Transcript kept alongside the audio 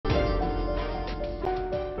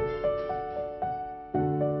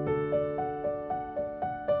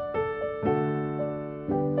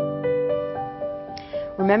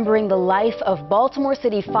remembering the life of Baltimore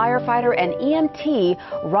City firefighter and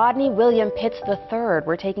EMT Rodney Pitts III.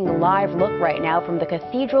 We're taking a live look right now from the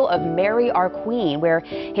Cathedral of Mary Our Queen, where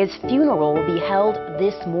his funeral will be held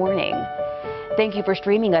this morning. Thank you for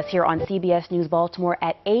streaming us here on CBS News Baltimore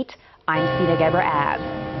at 8. I'm Sina Geber-Abs.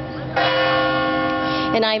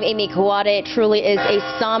 And I'm Amy Kawada. It truly is a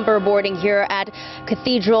somber morning here at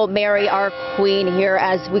Cathedral Mary Our Queen here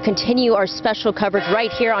as we continue our special coverage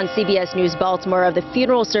right here on CBS News Baltimore of the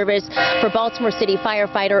funeral service for Baltimore City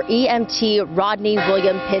firefighter EMT Rodney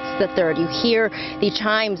Pitts III. You hear the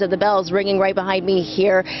chimes of the bells ringing right behind me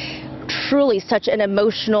here. Truly such an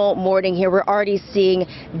emotional morning here. We're already seeing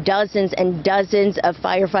dozens and dozens of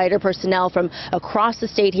firefighter personnel from across the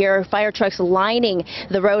state here, fire trucks lining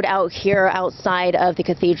the road out here outside of the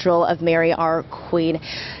Cathedral of Mary Our Queen.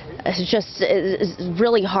 It's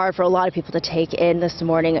really hard for a lot of people to take in this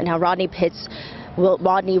morning. Now, Rodney Pitts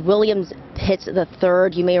III,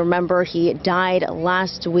 you may remember he died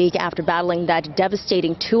last week after battling that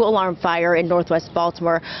devastating two-alarm fire in northwest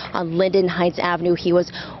Baltimore on Linden Heights Avenue. He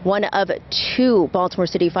was one of two Baltimore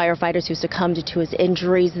City firefighters who succumbed to his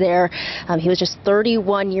injuries there. He was just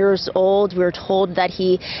 31 years old. We were told that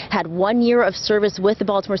he had 1 year of service with the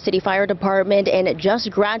Baltimore City Fire Department and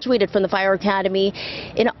just graduated from the Fire Academy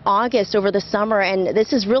in August over the summer. And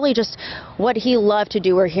this is really just what he loved to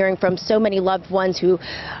do. We're hearing from so many loved ones who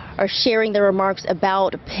are sharing their remarks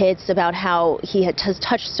about Pitts, about how he has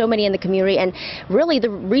touched so many in the community, and really the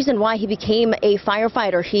reason why he became a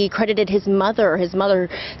firefighter. He credited his mother. His mother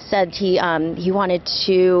said he wanted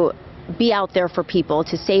to be out there for people,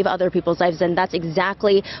 to save other people's lives, and that's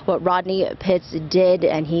exactly what Rodney Pitts did,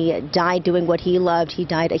 and he died doing what he loved. He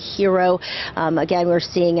died a hero. Again, we're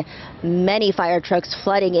seeing many fire trucks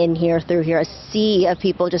flooding in here through here, a sea of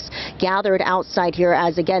people just gathered outside here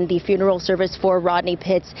as, again, the funeral service for Rodney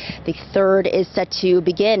Pitts III is set to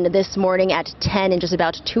begin this morning at 10 in just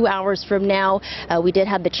about 2 hours from now. We did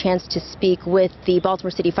have the chance to speak with the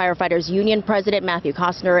Baltimore City Firefighters Union President Matthew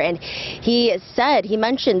Costner, and he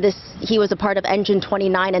mentioned this. He was a part of Engine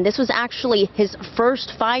 29, and this was actually his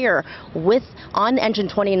first fire on Engine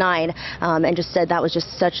 29, and just said that was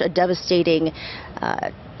just such a devastating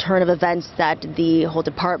turn of events that the whole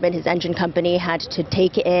department, his engine company, had to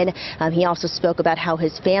take in. He also spoke about how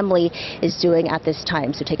his family is doing at this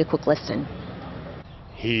time, so take a quick listen.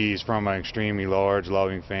 He's from an extremely large,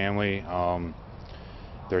 loving family.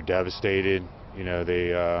 They're devastated. You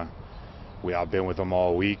know, I've been with them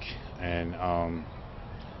all week, and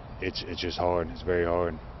it's just hard. It's very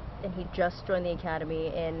hard. And he just joined the academy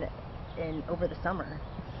in over the summer.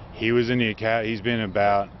 He was in the academy. He's been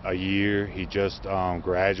about a year. He just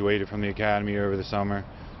graduated from the academy over the summer,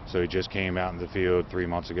 so he just came out in the field 3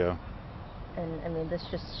 months ago. And I mean, this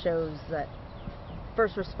just shows that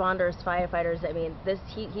first responders, firefighters, I mean,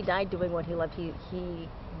 he died doing what he loved. He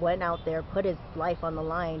went out there, put his life on the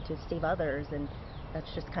line to save others, and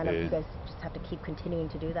that's just kind of, you guys just have to keep continuing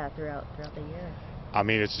to do that throughout the year. I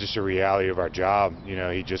mean, it's just a reality of our job. You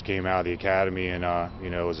know, he just came out of the academy, and you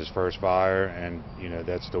know, it was his first fire, and you know,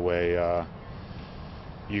 that's the way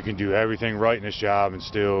you can do everything right in this job and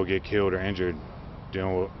still get killed or injured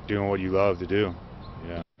doing what you love to do. You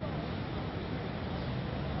know.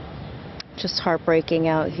 Just heartbreaking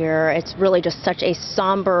out here. It's really just such a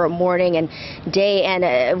somber morning and day,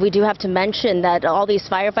 and we do have to mention that all these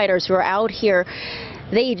firefighters who are out here,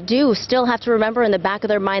 they do still have to remember in the back of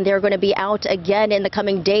their mind they're going to be out again in the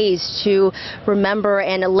coming days to remember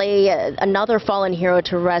and lay another fallen hero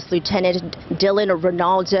to rest, Lieutenant Dylan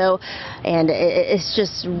Ronaldo. And it's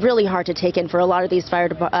just really hard to take in for a lot of these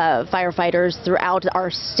firefighters throughout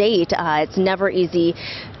our state. It's never easy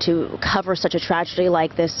to cover such a tragedy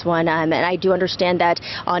like this one. And I do understand that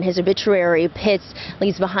on his obituary, Pitts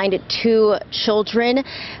leaves behind 2 children.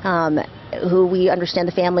 Who we understand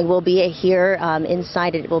the family will be here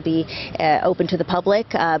inside. It will be open to the public,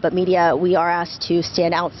 but media, we are asked to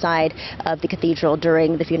stand outside of the cathedral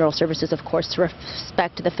during the funeral services, of course, to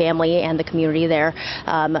respect the family and the community there.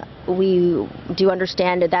 We do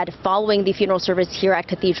understand that following the funeral service here at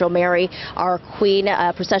Cathedral Mary Our Queen,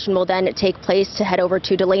 procession will then take place to head over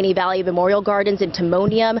to Dulaney Valley Memorial Gardens in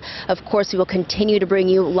Timonium. Of course, we will continue to bring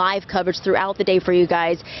you live coverage throughout the day for you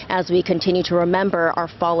guys as we continue to remember our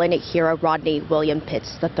fallen hero, Rodney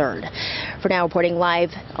Pitts III. For now, reporting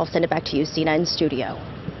live, I'll send it back to you, Sina, in studio.